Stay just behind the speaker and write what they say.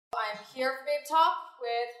I'm here for Babetalk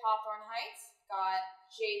with Hawthorne Heights. Got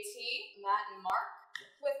JT, Matt, and Mark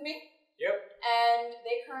with me. Yep. And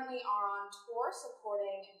they currently are on tour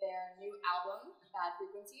supporting their new album, Bad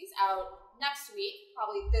Frequencies, out next week,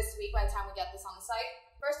 probably this week by the time we get this on the site.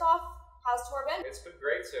 First off, how's tour been? It's been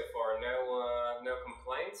great so far. No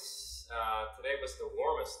complaints. Today was the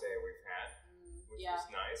warmest day we've had, which was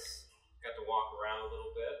nice. Got to walk around a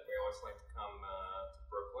little bit. We always like to come to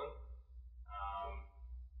Brooklyn.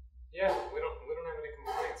 Yeah, we don't have any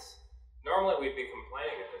complaints. Normally we'd be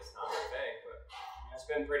complaining at this time of day, but it's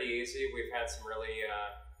been pretty easy. We've had some really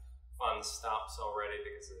fun stops already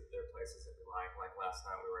because they're places that we like. Like last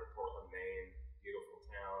night we were in Portland, Maine. Beautiful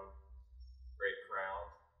town, great crowd.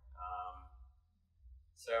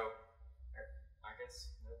 So I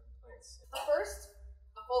guess no complaints. The first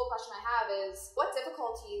full question I have is, what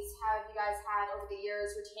difficulties have you guys had over the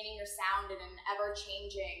years retaining your sound in an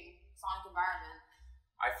ever-changing sonic environment?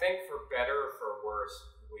 I think for better or for worse,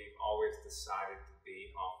 we've always decided to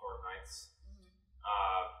be Hawthorne Heights.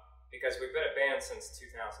 Because we've been a band since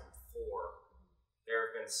 2004. There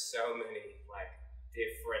have been so many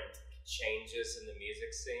different changes in the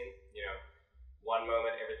music scene. You know, one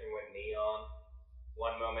moment everything went neon,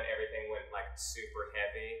 one moment everything went super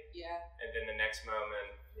heavy, and then the next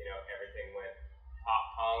moment, everything went pop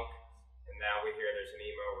punk, and now we hear there's an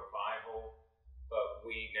emo revival, but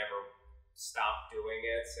we never stopped doing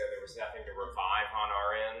it, so there was nothing to revive on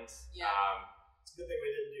our end. It's a good thing we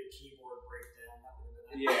didn't do keyboard breakdown. That would have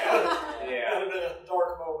been that would have been a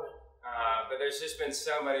dark moment. But there's just been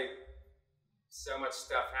so much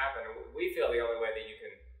stuff happen, and we feel the only way that you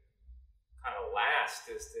can kind of last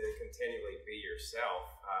is to continually be yourself,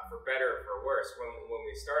 for better or for worse. When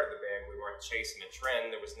we started the band, we weren't chasing a trend.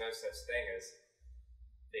 There was no such thing as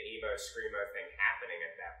the emo screamo thing happening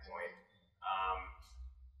at that point.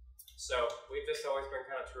 So we've just always been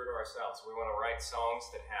kind of true to ourselves. We want to write songs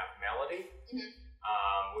that have melody.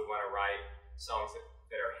 We want to write songs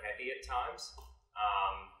that are heavy at times,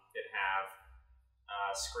 that have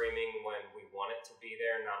screaming when we want it to be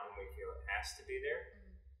there, not when we feel it has to be there.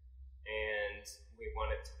 And we want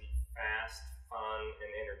it to be fast, fun,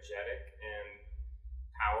 and energetic, and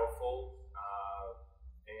powerful.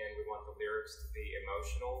 And we want the lyrics to be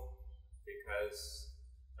emotional, because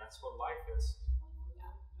that's what life is.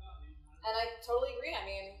 And I totally agree. I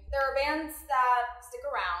mean, there are bands that stick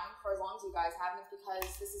around for as long as you guys have, and it's because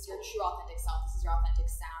this is your true authentic self. This is your authentic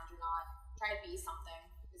sound. You're not trying to be something.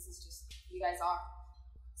 This is just who you guys are.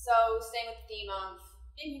 So staying with the theme of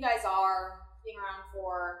being who you guys are, being around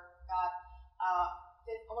for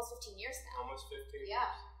almost 15 years now. Almost 15 years. Yeah.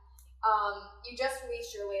 You just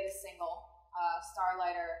released your latest single,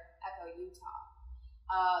 Starlighter, Echo, Utah.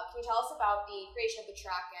 Can you tell us about the creation of the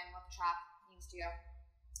track and what the track means to you?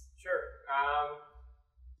 Sure.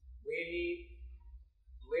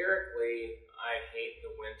 Lyrically, I hate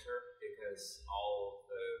the winter because all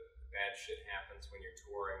the bad shit happens when you're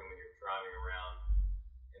touring and when you're driving around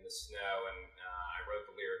in the snow. And I wrote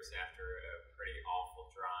the lyrics after a pretty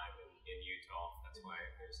awful drive in Utah. That's why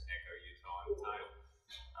there's Echo Utah in the title.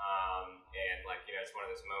 And it's one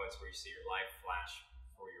of those moments where you see your life flash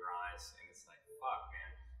before your eyes, and it's like, fuck,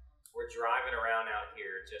 man. We're driving around out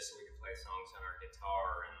here just so we can play songs on our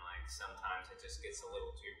guitar, and sometimes it just gets a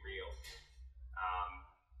little too real.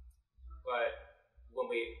 But when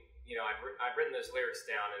I'd written those lyrics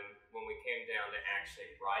down, and when we came down to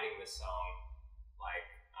actually writing the song,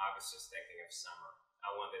 I was just thinking of summer.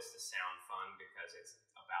 I want this to sound fun because it's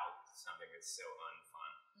about something that's so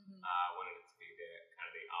unfun. I wanted it to be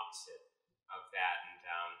the opposite of that, and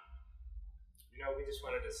we just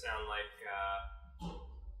wanted to sound like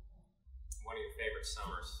one of your favorite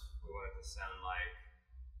summers. We wanted to sound like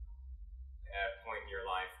a point in your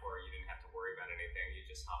life where you didn't have to worry about anything. You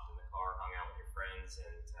just hopped in the car, hung out with your friends,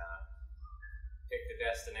 and picked the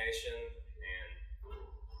destination, and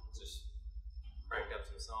just cranked up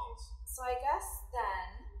some songs. So I guess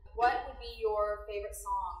then, what would be your favorite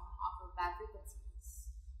song off of Bad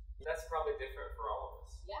Frequencies? That's probably different for all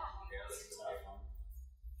of us. Yeah.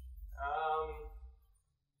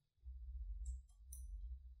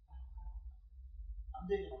 I'm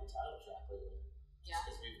digging on the title track lately. Yeah.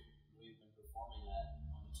 Because we've been performing that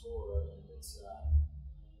on tour, and it's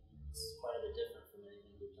quite a bit different from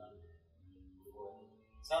anything we've done before.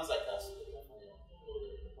 Sounds like us, but definitely a little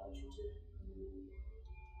bit of a departure too.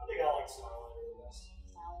 I think I like Starlighter the best.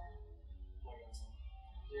 Starlighter.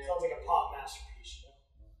 Sounds like a pop masterpiece,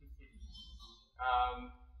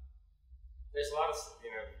 There's a lot of,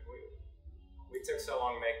 we took so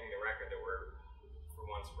long making the record that we're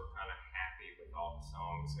kind of happy with all the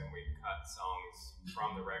songs, and we cut songs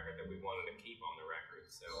from the record that we wanted to keep on the record.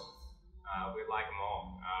 So we like them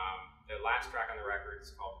all. The last track on the record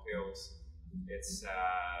is called Pills. It's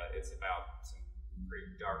about some pretty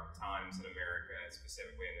dark times in America,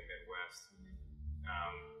 specifically in the Midwest.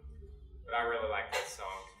 But I really like that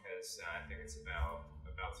song because I think it's about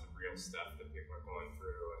some real stuff that people are going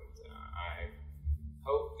through, and I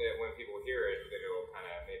hope that when people hear it, that it'll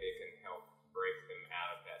maybe it can help break them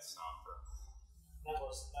out of that somber.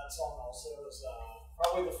 That song also is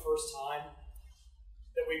probably the first time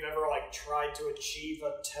that we've ever tried to achieve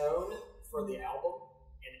a tone for the album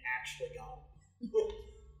and actually got it.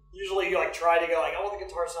 Usually you try to go I want the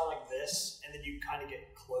guitar to sound like this, and then you kind of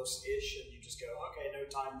get close-ish and you just go, okay, no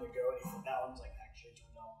time to go anything. That one's actually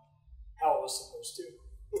turned out how it was supposed to.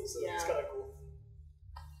 So it's kind of cool.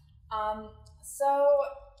 So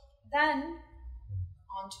then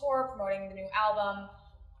on tour promoting the new album,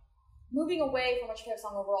 moving away from what's your favorite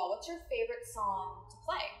song overall, what's your favorite song to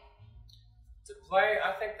play? To play,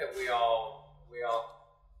 I think that we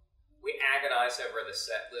agonize over the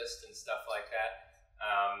set list and stuff like that,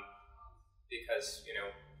 because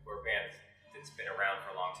we're a band that's been around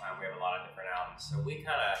for a long time. We have a lot of different albums, so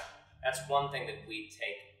that's one thing that we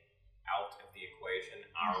take out of the equation.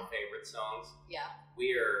 Our favorite songs. Yeah.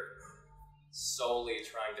 We are solely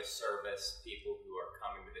trying to service people who are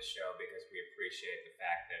coming to the show because we appreciate the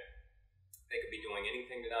fact that they could be doing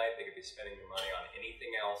anything tonight, they could be spending their money on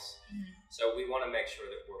anything else. So we want to make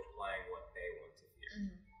sure that we're playing what they want to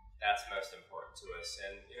hear. That's most important to us.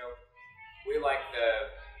 And we like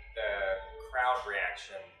the crowd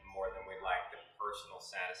reaction more than we like the personal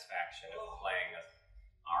satisfaction of playing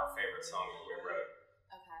our favorite song that we wrote.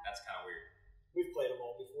 Okay. That's kind of weird. We've played them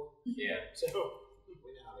all before. Yeah. So we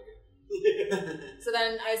know how they go. So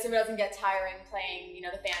then I assume it doesn't get tiring playing,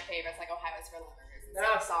 the fan favorites like Ohio's for Lovers and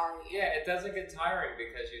So Sorry. Yeah, it doesn't get tiring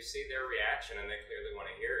because you see their reaction and they clearly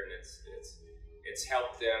want to hear it, and it's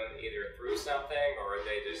helped them either through something or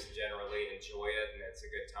they just generally enjoy it and it's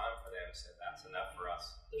a good time for them, so that's enough for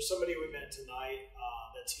us. There's somebody we met tonight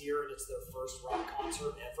that's here and it's their first rock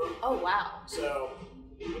concert ever. Oh, wow. So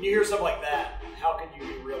when you hear something like that, how can you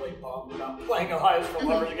be really bummed about playing Ohio's for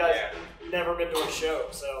Lovers? You guys never been to a show,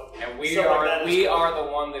 so and we are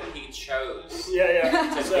the one that he chose.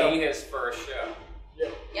 To be his first show.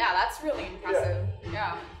 Yeah, that's really impressive.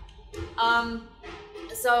 Yeah.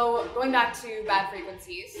 So going back to Bad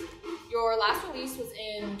Frequencies, your last release was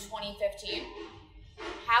in 2015.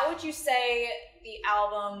 How would you say the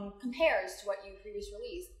album compares to what you previously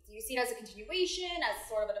released? Do you see it as a continuation, as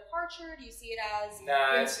sort of a departure? Do you see it as...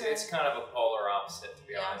 Nah, it's kind of a polar opposite, to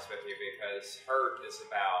be honest with you, because Hurt is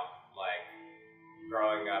about,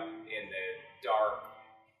 growing up in the dark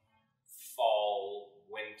fall,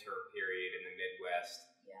 winter period in the Midwest,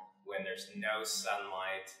 when there's no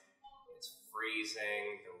sunlight, it's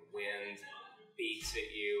freezing, the wind beats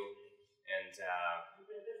at you, and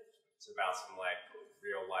it's about some,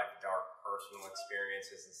 real-life dark personal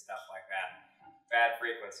experiences and stuff like that. Bad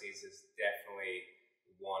Frequencies is definitely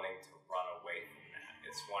wanting to run away from that.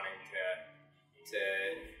 It's wanting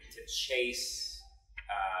to chase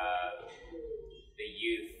the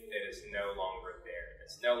youth that is no longer there.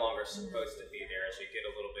 It's no longer supposed to be there. As you get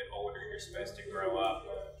a little bit older, you're supposed to grow up.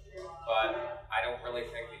 But I don't really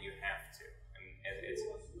think that you have to. And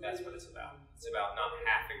that's what it's about. It's about not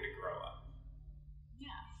having to grow up.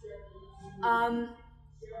 Yeah.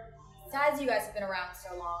 As you guys have been around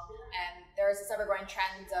so long, and there's this ever-growing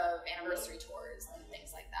trend of anniversary tours and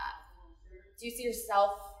things like that, do you see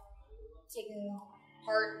yourself taking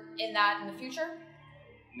part in that in the future?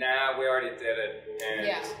 Nah, we already did it, and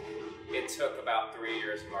it took about 3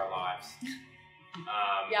 years of our lives.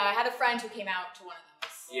 I had a friend who came out to one of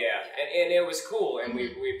those. And it was cool, and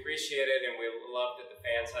we appreciated it, and we loved that the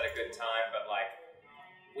fans had a good time, but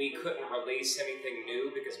we couldn't release anything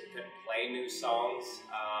new because we couldn't play new songs.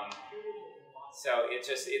 So it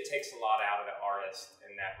takes a lot out of the artist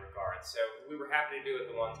in that regard. So we were happy to do it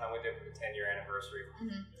the one time we did for the 10-year anniversary.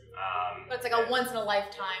 But it's a once in a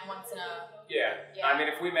lifetime, once in a... Yeah. I mean,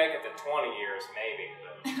 if we make it to 20 years, maybe.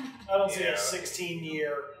 But, I don't see a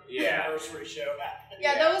 16-year anniversary show back.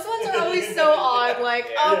 Those ones are always so odd.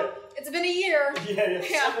 It's been a year. 17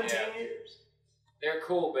 years. They're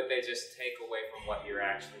cool, but they just take away from what you're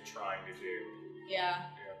actually trying to do.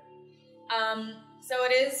 So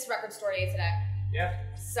it is Record Store Day today. Yeah.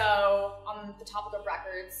 So on the topic of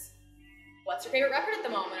records, what's your favorite record at the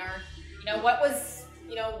moment? Or, what was,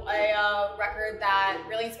 a record that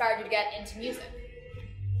really inspired you to get into music?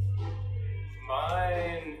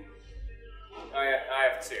 Mine, I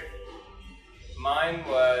have two. Mine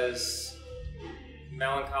was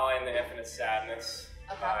Melancholy and the Infinite Sadness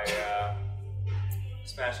by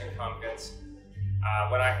Smashing Pumpkins.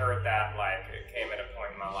 When I heard that, like, it came at a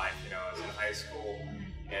point in my life, you know, I was in high school,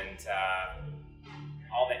 and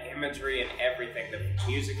all the imagery and everything, the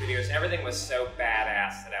music videos, everything was so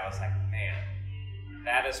badass that I was like, man,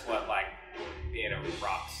 that is what, like, being a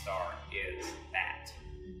rock star is, that.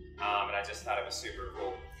 And I just thought it was super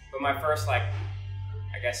cool. But my first, like,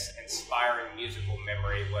 I guess, inspiring musical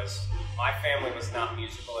memory was, my family was not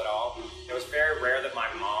musical at all. It was very rare that my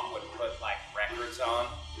mom would put, like, records on,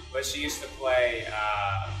 but she used to play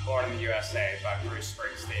Born in the USA by Bruce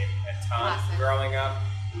Springsteen a ton growing up.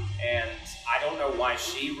 And I don't know why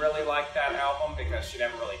she really liked that album, because she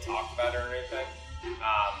never really talked about it or anything.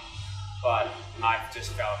 But I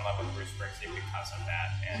just fell in love with Bruce Springsteen because of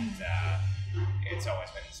that, and it's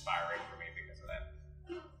always been inspiring for me because of that.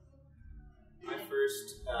 My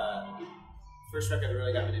first record that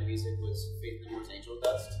really got me into music was Faith No More's Angel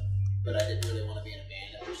Dust, but I didn't really want to be in a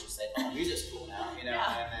band. It was just like, oh, music's cool now, you know?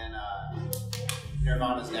 Yeah. And then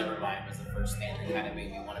Nirvana's Nevermind was the first thing that kind of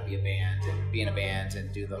made me want to be a band and be in a band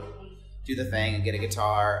and do the thing and get a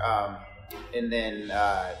guitar. And then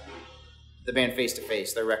the band Face to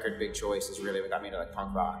Face, their record Big Choice, is really what got me into like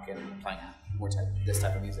punk rock and playing this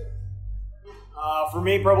type of music. For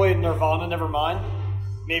me, probably Nirvana Nevermind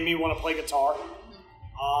made me want to play guitar.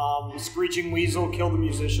 Screeching Weasel, Kill the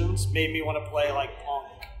Musicians made me want to play like punk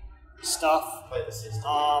stuff. Play the system.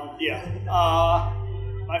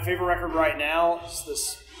 My favorite record right now is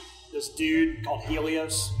this dude called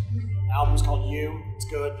Helios. The album's called You. It's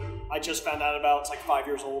good. I just found out about it. It's like 5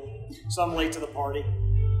 years old, so I'm late to the party.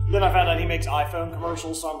 Then I found out he makes iPhone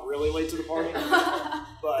commercials, so I'm really late to the party.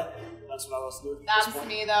 But that's what I was doing. That's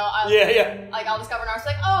me though. Yeah. Like I'll discover and I was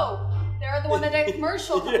like, oh, they're the one that did a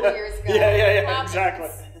commercial a couple years ago. Yeah, exactly.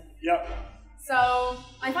 Yep. So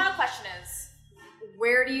my final question is,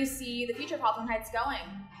 where do you see the future of Hawthorne Heights going?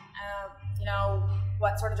 You know,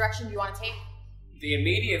 what sort of direction do you want to take? The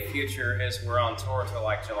immediate future is we're on tour till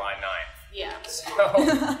like July 9th. Yeah. So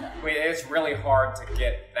it's really hard to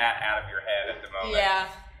get that out of your head at the moment. Yeah.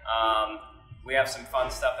 We have some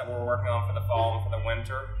fun stuff that we're working on for the fall and for the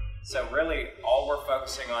winter. So really, all we're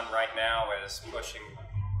focusing on right now is pushing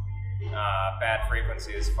Bad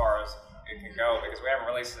Frequency as far as it can go, because we haven't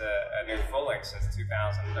released a new full length since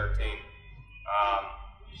 2013.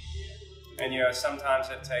 And you know, sometimes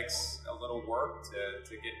it takes a little work to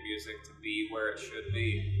get music to be where it should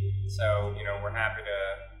be. So, you know, we're happy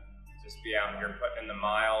to just be out here putting in the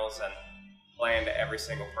miles and playing to every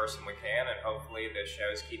single person we can, and hopefully the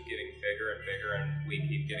shows keep getting bigger and bigger, and we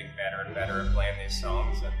keep getting better and better at playing these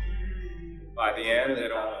songs. And by the end, really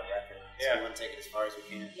it'll. So we want to take it as far as we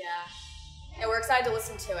can. Yeah. And we're excited to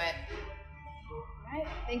listen to it. All right.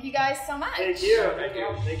 Thank you guys so much. Thank you. Thank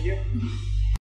you. Thank you.